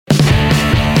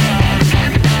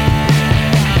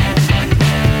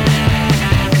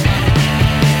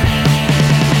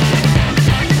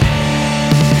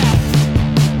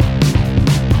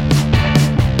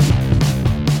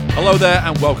Hello there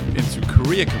and welcome into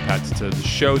Career Competitor, the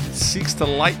show that seeks to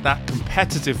light that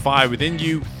competitive fire within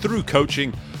you through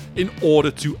coaching in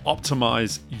order to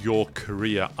optimize your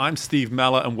career. I'm Steve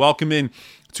Meller and welcome in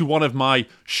to one of my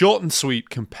short and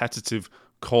sweet competitive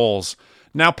calls.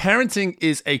 Now, parenting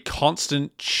is a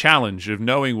constant challenge of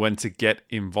knowing when to get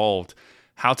involved,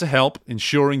 how to help,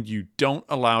 ensuring you don't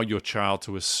allow your child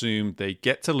to assume they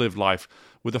get to live life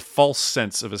with a false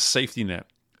sense of a safety net.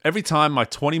 Every time my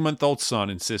 20-month-old son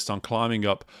insists on climbing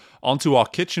up onto our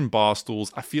kitchen bar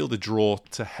stools, I feel the draw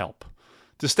to help,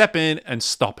 to step in and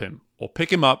stop him, or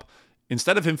pick him up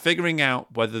instead of him figuring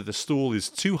out whether the stool is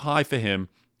too high for him,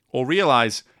 or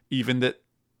realize even that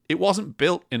it wasn't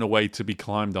built in a way to be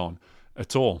climbed on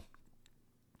at all.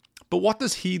 But what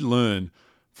does he learn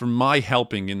from my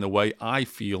helping in the way I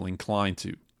feel inclined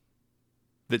to?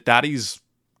 That daddy's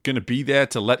going to be there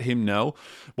to let him know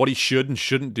what he should and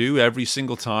shouldn't do every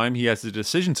single time he has a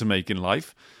decision to make in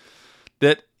life.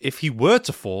 That if he were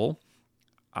to fall,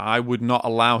 I would not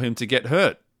allow him to get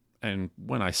hurt. And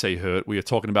when I say hurt, we are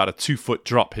talking about a 2-foot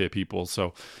drop here, people.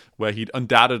 So where he'd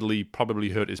undoubtedly probably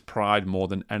hurt his pride more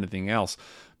than anything else.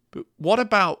 But what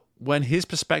about when his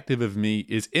perspective of me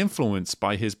is influenced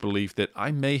by his belief that I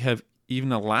may have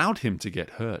even allowed him to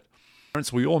get hurt?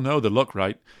 Parents, we all know the look,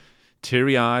 right?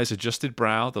 Teary eyes, adjusted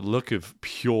brow, the look of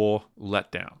pure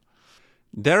letdown.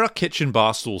 There are kitchen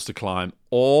bar stools to climb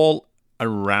all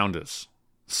around us.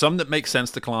 Some that make sense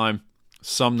to climb,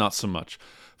 some not so much.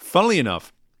 Funnily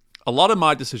enough, a lot of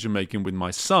my decision-making with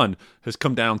my son has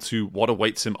come down to what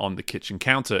awaits him on the kitchen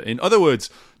counter. In other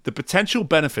words, the potential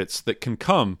benefits that can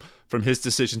come from his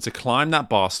decision to climb that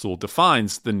bar stool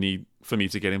defines the need for me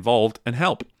to get involved and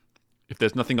help. If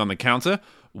there's nothing on the counter,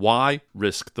 why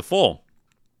risk the fall?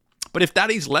 But if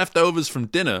daddy's leftovers from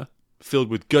dinner, filled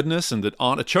with goodness and that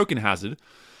aren't a choking hazard,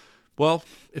 well,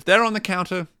 if they're on the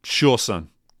counter, sure, son.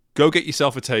 Go get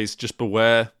yourself a taste, just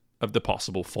beware of the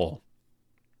possible fall.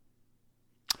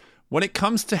 When it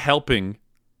comes to helping,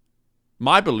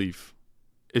 my belief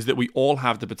is that we all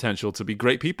have the potential to be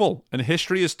great people. And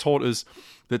history has taught us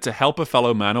that to help a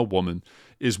fellow man or woman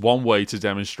is one way to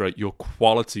demonstrate your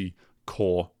quality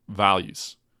core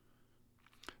values.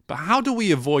 But how do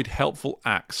we avoid helpful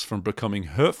acts from becoming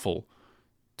hurtful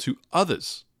to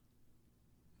others?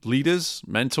 Leaders,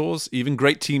 mentors, even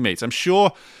great teammates. I'm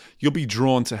sure you'll be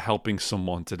drawn to helping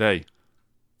someone today.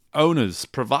 Owners,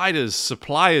 providers,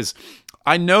 suppliers.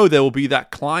 I know there will be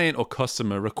that client or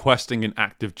customer requesting an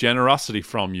act of generosity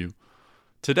from you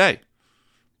today.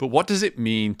 But what does it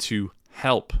mean to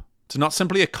help? To not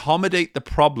simply accommodate the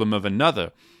problem of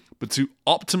another, but to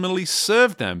optimally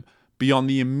serve them beyond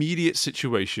the immediate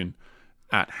situation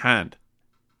at hand.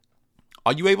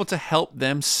 Are you able to help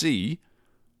them see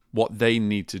what they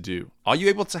need to do? Are you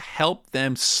able to help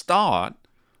them start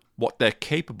what they're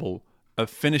capable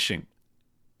of finishing?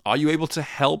 Are you able to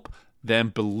help them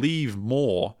believe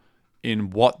more in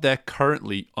what they're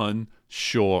currently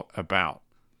unsure about?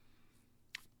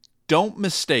 Don't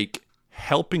mistake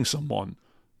helping someone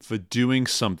for doing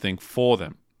something for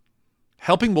them.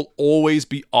 Helping will always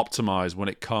be optimized when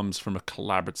it comes from a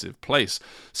collaborative place.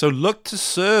 So look to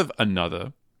serve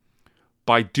another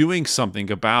by doing something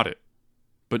about it,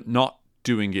 but not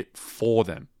doing it for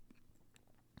them.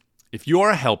 If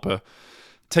you're a helper,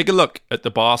 take a look at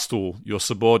the bar stool your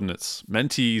subordinates,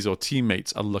 mentees, or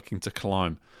teammates are looking to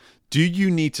climb. Do you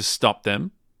need to stop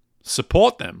them,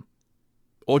 support them,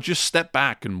 or just step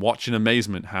back and watch in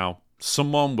amazement how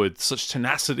someone with such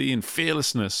tenacity and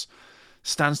fearlessness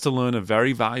stands to learn a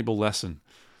very valuable lesson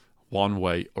one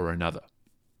way or another?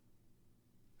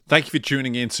 Thank you for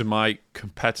tuning in to my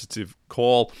competitive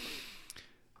call.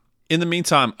 In the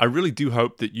meantime, I really do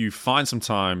hope that you find some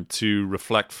time to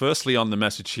reflect firstly on the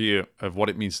message here of what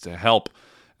it means to help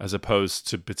as opposed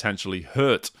to potentially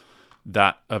hurt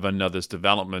that of another's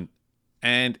development.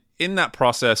 And in that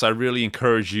process, I really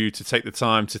encourage you to take the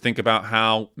time to think about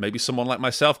how maybe someone like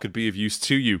myself could be of use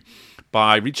to you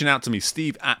by reaching out to me,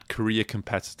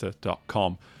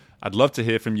 steve@careercompetitor.com. I'd love to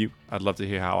hear from you. I'd love to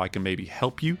hear how I can maybe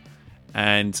help you.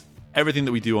 And everything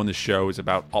that we do on this show is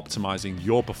about optimizing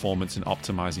your performance and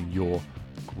optimizing your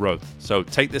growth. So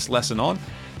take this lesson on.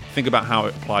 Think about how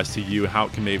it applies to you, how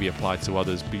it can maybe apply to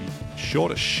others. Be sure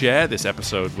to share this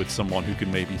episode with someone who can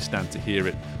maybe stand to hear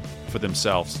it for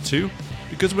themselves too,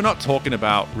 because we're not talking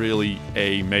about really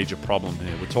a major problem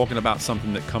here. We're talking about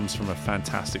something that comes from a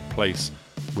fantastic place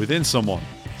within someone.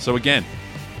 So again,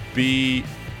 be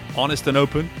honest and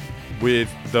open with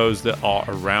those that are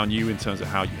around you in terms of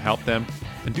how you help them,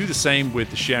 and do the same with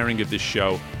the sharing of this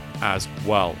show as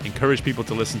well. Encourage people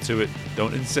to listen to it.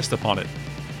 Don't insist upon it.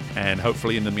 And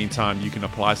hopefully in the meantime, you can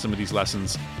apply some of these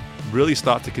lessons really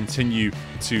start to continue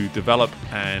to develop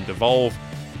and evolve,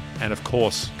 and of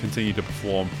course, continue to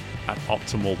perform at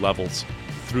optimal levels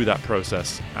through that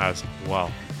process as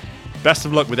well. Best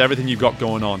of luck with everything you've got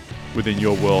going on within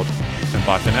your world, and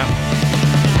bye for now.